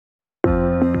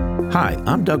Hi,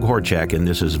 I'm Doug Horchak, and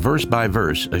this is Verse by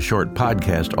Verse, a short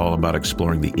podcast all about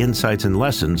exploring the insights and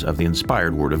lessons of the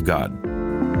inspired Word of God.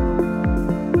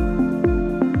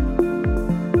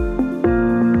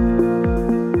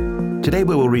 Today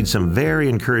we will read some very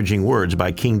encouraging words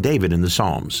by King David in the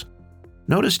Psalms.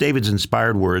 Notice David's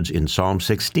inspired words in Psalm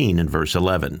 16 and verse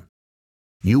 11.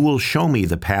 You will show me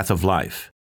the path of life.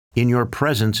 In your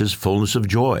presence is fullness of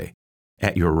joy.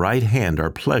 At your right hand are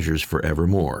pleasures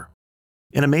forevermore.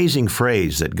 An amazing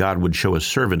phrase that God would show a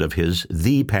servant of His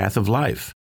the path of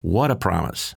life. What a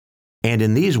promise. And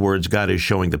in these words, God is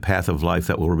showing the path of life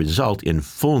that will result in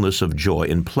fullness of joy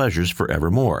and pleasures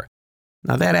forevermore.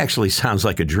 Now that actually sounds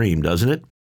like a dream, doesn't it?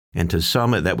 And to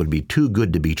some, that would be too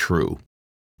good to be true.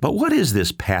 But what is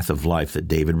this path of life that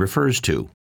David refers to?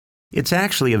 It's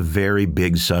actually a very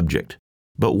big subject,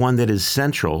 but one that is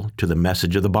central to the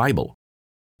message of the Bible.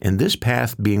 And this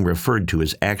path being referred to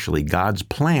is actually God's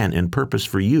plan and purpose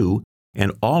for you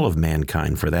and all of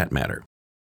mankind for that matter.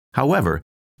 However,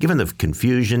 given the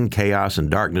confusion, chaos, and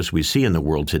darkness we see in the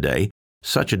world today,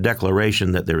 such a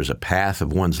declaration that there is a path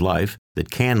of one's life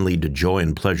that can lead to joy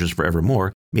and pleasures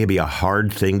forevermore may be a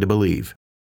hard thing to believe.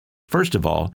 First of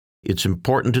all, it's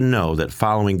important to know that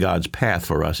following God's path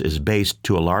for us is based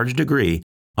to a large degree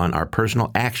on our personal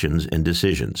actions and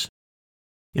decisions.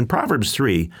 In Proverbs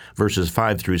 3, verses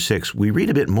 5 through 6, we read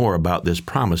a bit more about this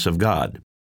promise of God.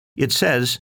 It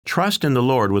says, "Trust in the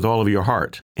Lord with all of your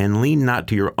heart, and lean not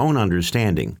to your own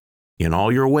understanding. In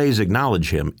all your ways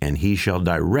acknowledge Him, and He shall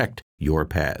direct your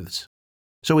paths."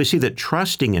 So we see that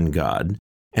trusting in God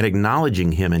and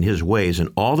acknowledging Him and His ways in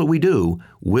all that we do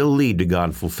will lead to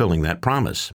God fulfilling that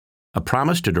promise. A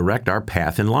promise to direct our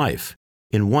path in life.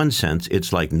 In one sense,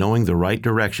 it's like knowing the right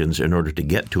directions in order to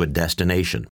get to a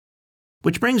destination.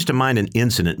 Which brings to mind an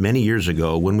incident many years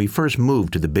ago when we first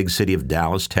moved to the big city of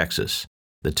Dallas, Texas,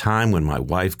 the time when my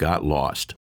wife got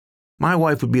lost. My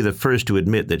wife would be the first to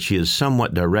admit that she is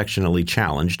somewhat directionally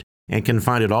challenged and can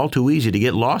find it all too easy to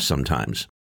get lost sometimes.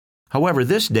 However,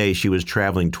 this day she was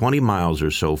traveling 20 miles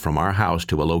or so from our house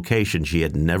to a location she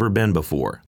had never been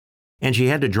before, and she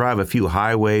had to drive a few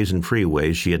highways and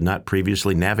freeways she had not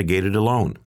previously navigated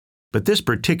alone. But this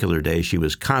particular day, she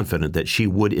was confident that she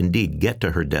would indeed get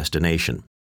to her destination.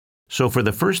 So for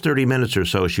the first 30 minutes or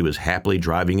so, she was happily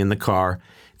driving in the car,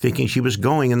 thinking she was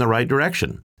going in the right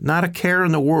direction. Not a care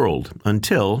in the world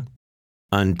until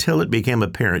it became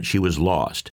apparent she was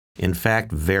lost. In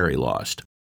fact, very lost.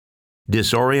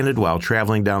 Disoriented while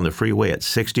traveling down the freeway at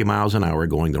 60 miles an hour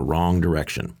going the wrong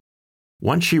direction.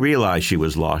 Once she realized she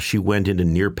was lost, she went into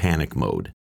near panic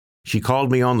mode. She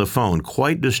called me on the phone,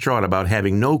 quite distraught about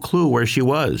having no clue where she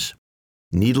was.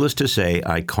 Needless to say,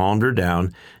 I calmed her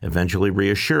down, eventually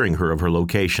reassuring her of her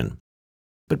location.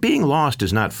 But being lost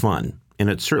is not fun,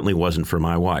 and it certainly wasn't for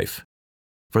my wife.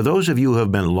 For those of you who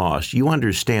have been lost, you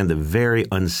understand the very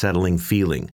unsettling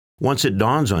feeling once it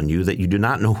dawns on you that you do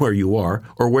not know where you are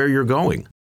or where you're going.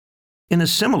 In a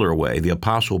similar way, the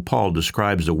Apostle Paul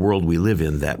describes the world we live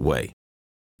in that way.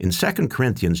 In 2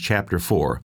 Corinthians chapter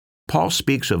 4, Paul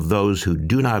speaks of those who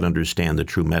do not understand the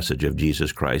true message of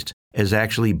Jesus Christ as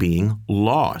actually being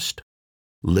lost,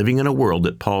 living in a world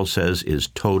that Paul says is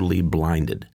totally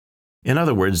blinded. In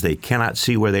other words, they cannot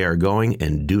see where they are going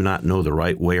and do not know the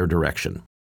right way or direction.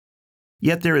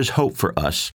 Yet there is hope for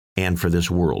us and for this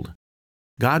world.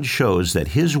 God shows that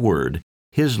His Word,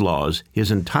 His laws,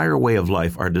 His entire way of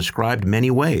life are described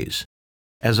many ways,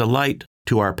 as a light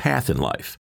to our path in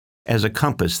life, as a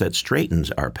compass that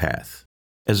straightens our path,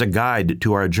 as a guide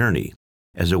to our journey,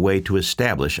 as a way to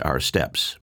establish our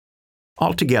steps.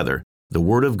 Altogether, the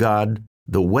Word of God,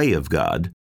 the way of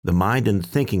God, the mind and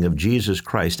thinking of Jesus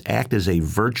Christ act as a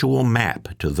virtual map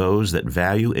to those that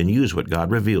value and use what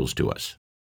God reveals to us.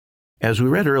 As we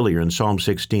read earlier in Psalm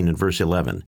 16 and verse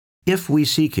 11, if we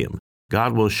seek Him,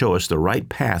 God will show us the right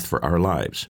path for our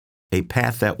lives, a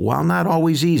path that, while not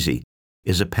always easy,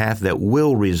 is a path that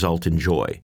will result in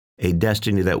joy, a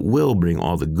destiny that will bring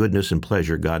all the goodness and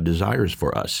pleasure God desires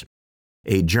for us,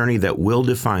 a journey that will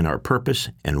define our purpose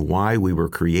and why we were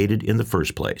created in the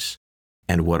first place.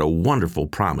 And what a wonderful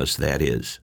promise that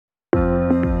is.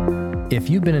 If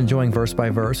you've been enjoying Verse by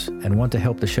Verse and want to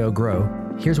help the show grow,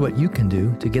 here's what you can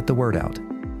do to get the word out.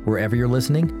 Wherever you're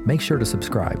listening, make sure to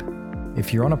subscribe.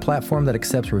 If you're on a platform that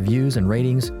accepts reviews and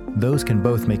ratings, those can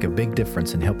both make a big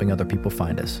difference in helping other people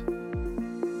find us.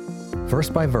 Verse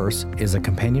by Verse is a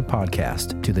companion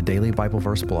podcast to the Daily Bible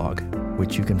Verse blog,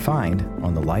 which you can find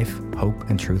on the Life, Hope,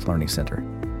 and Truth Learning Center.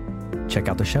 Check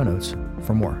out the show notes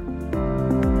for more.